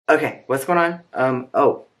Okay, what's going on?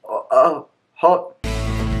 Hold.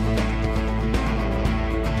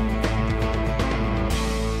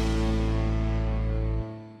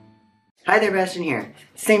 Hi there, Bastian here.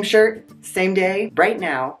 Same shirt, same day. Right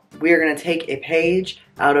now, we are going to take a page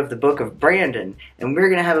out of the book of Brandon, and we're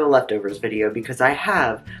going to have a leftovers video because I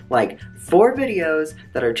have like 4 videos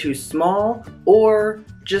that are too small or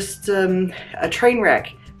just a train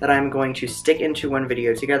wreck that I'm going to stick into one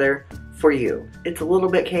video together for you. It's a little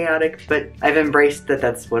bit chaotic, but I've embraced that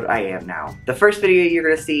that's what I am now. The first video you're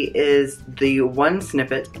gonna see is the one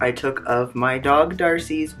snippet I took of my dog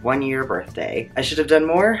Darcy's 1-year birthday. I should have done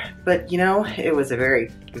more, but you know, it was a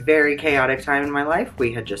very, very chaotic time in my life.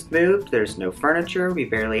 We had just moved, there's no furniture, we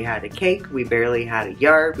barely had a cake, we barely had a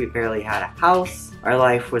yard, we barely had a house. Our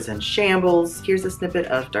life was in shambles. Here's a snippet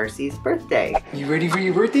of Darcy's birthday. You ready for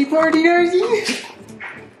your birthday party, Darcy?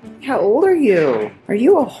 How old are you? Are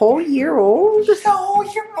you a whole year old? Just a whole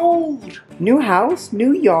year old. New house,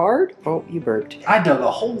 new yard. Oh, you burped. I dug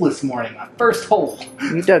a hole this morning, my first hole.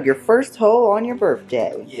 You dug your first hole on your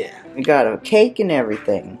birthday. Yeah. We got a cake and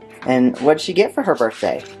everything. And what'd she get for her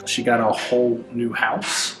birthday? She got a whole new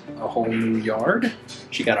house, a whole new yard.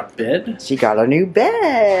 She got a bed. She got a new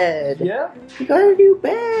bed. Yeah. You got a new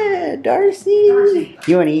bed, Darcy. Darcy.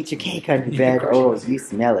 You want to eat your cake on your bed? Oh, you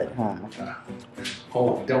smell it, huh?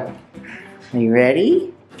 Oh, don't. Are you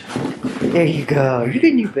ready? There you go. You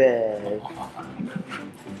get a new bed.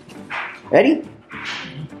 Ready?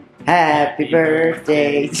 Happy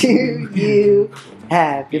birthday to you.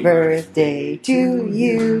 Happy birthday to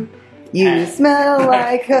you. You smell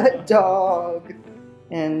like a dog.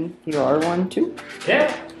 And you are one too.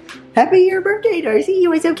 Yeah. Happy your birthday, Darcy.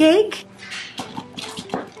 You want some cake?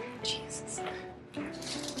 Jesus.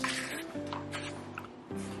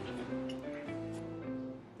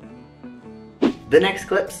 The next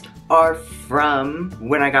clips are from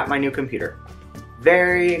when I got my new computer.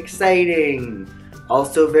 Very exciting.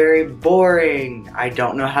 Also very boring. I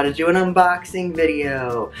don't know how to do an unboxing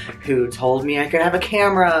video. Who told me I could have a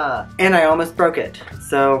camera? And I almost broke it.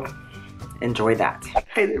 So, enjoy that.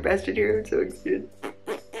 Hi there, BastianAndTheBear. I'm so excited. Oh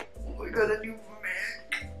my god, that new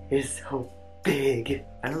Mac is so big.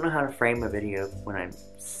 I don't know how to frame a video when I'm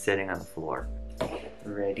sitting on the floor.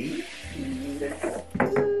 Ready?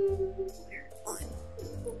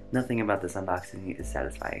 Nothing about this unboxing is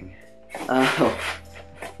satisfying. Oh,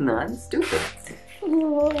 no, I'm stupid.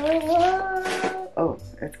 Oh,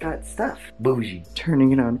 it's got stuff. Bougie.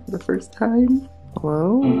 Turning it on for the first time.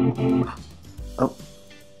 Hello? Oh,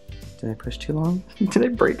 did I push too long? Did I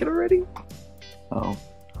break it already? Oh,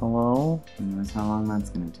 hello? Who knows how long that's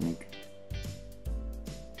gonna take.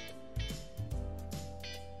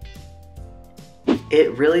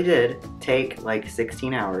 It really did take like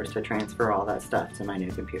 16 hours to transfer all that stuff to my new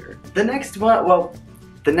computer. The next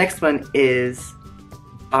one is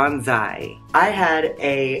bonsai. I had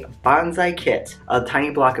a bonsai kit, a tiny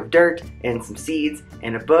block of dirt and some seeds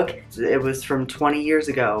and a book. It was from 20 years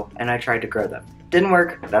ago and I tried to grow them. Didn't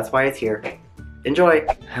work, that's why it's here. Enjoy.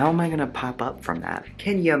 How am I gonna pop up from that?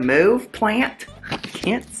 Can you move, plant? I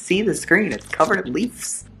can't see the screen, it's covered in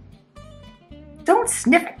leaves. Don't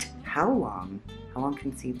sniff it. How long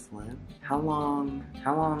can seeds live? How long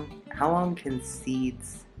can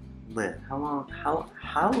seeds live? How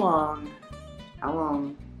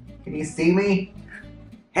long? Can you see me?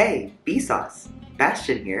 Hey, Vsauce.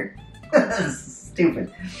 Bastian here.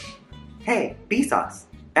 Stupid. Hey, Vsauce.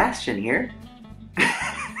 Bastian here.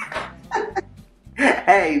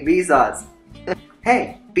 Hey, Vsauce.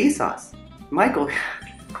 Hey, Vsauce. Michael.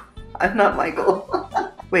 I'm not Michael.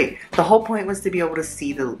 Wait, the whole point was to be able to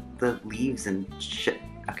see the leaves and shit.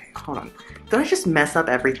 Okay, hold on. Did I just mess up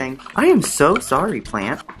everything? I am so sorry,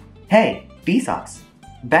 plant. Hey, Vsauce.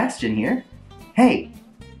 Bastian here. Hey.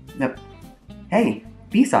 No. Hey,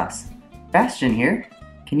 Vsauce. Bastian here.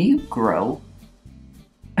 Can you grow?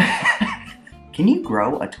 Can you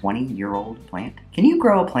grow a 20-year-old plant? Can you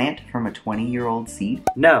grow a plant from a 20-year-old seed?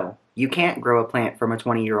 No, you can't grow a plant from a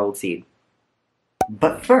 20-year-old seed.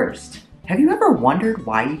 But first, have you ever wondered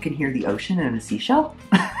why you can hear the ocean in a seashell?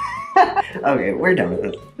 Okay, we're done with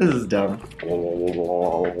this. This is dumb.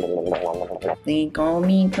 They call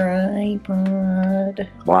me tripod.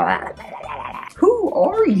 Who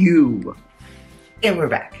are you? And we're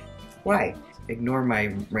back. Why? Ignore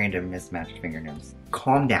my random mismatched fingernails.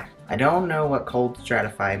 Calm down. I don't know what cold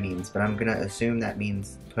stratify means, but I'm gonna assume that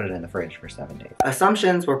means put it in the fridge for 7 days.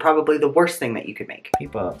 Assumptions were probably the worst thing that you could make.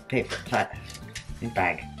 Paper,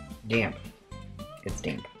 bag, damp. It's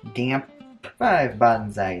damp. Damp. 5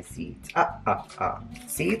 bonsai seeds.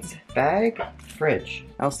 Seeds, bag, fridge.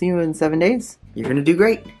 I'll see you in 7 days. You're gonna do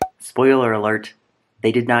great. Spoiler alert,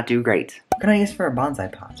 They did not do great. What can I use for a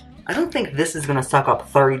bonsai pot? I don't think this is gonna suck up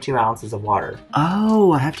 32 ounces of water.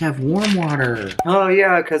 Oh, I have to have warm water. Oh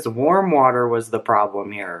yeah, because warm water was the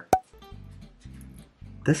problem here.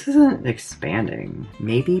 This isn't expanding.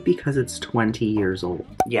 Maybe because it's 20 years old.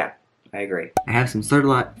 Yeah, I agree. I have some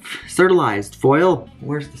certilized foil.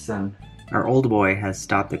 Where's the sun? Our old boy has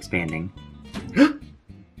stopped expanding. It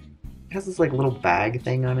has this like little bag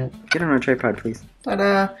thing on it. Get on a tripod, please.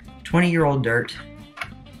 Ta-da! 20-year-old dirt.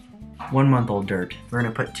 1-month-old dirt. We're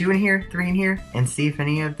gonna put 2 in here, 3 in here, and see if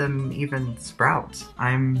any of them even sprout.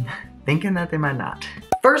 I'm thinking that they might not.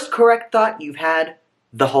 First correct thought you've had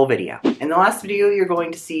the whole video. In the last video you're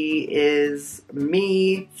going to see is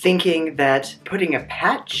me thinking that putting a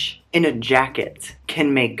patch in a jacket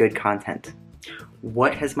can make good content.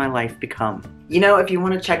 What has my life become? You know, if you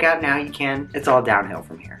want to check out now, you can. It's all downhill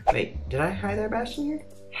from here. Wait, did I hi there, Bastian here?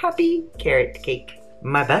 Happy carrot cake.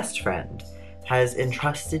 My best friend has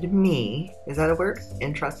entrusted me, is that a word?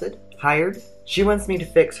 Entrusted? Hired? She wants me to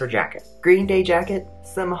fix her jacket. Green Day jacket,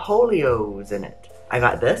 some Holios in it. I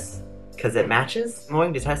got this, because it matches. I'm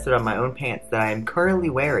going to test it on my own pants that I am currently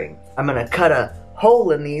wearing. I'm gonna cut a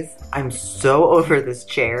hole in these. I'm so over this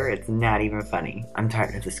chair, it's not even funny. I'm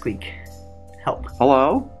tired of the squeak. Help.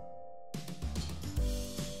 Hello?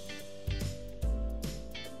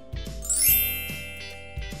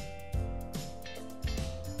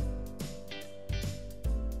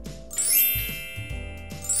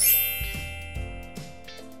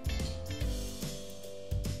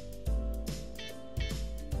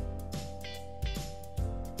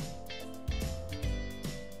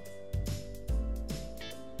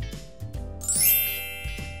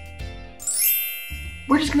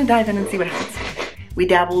 We're just gonna dive in and see what happens. We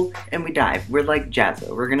dabble and we dive. We're like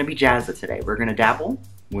Jazza. We're gonna be Jazza today. We're gonna dabble,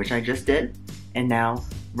 which I just did, and now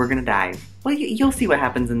we're gonna dive. Well, you'll see what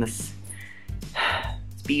happens in this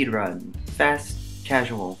speed run. Fast,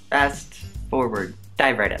 casual, fast, forward.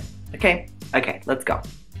 Dive right in. Okay? Okay, let's go.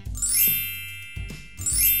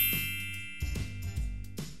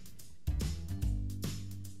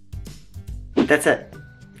 That's it.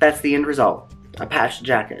 That's the end result. A patched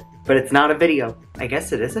jacket. But it's not a video. I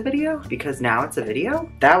guess it is a video because now it's a video?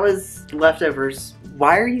 That was leftovers.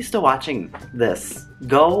 Why are you still watching this?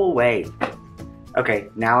 Go away. Okay,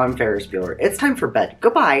 now I'm Ferris Bueller. It's time for bed.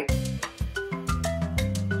 Goodbye.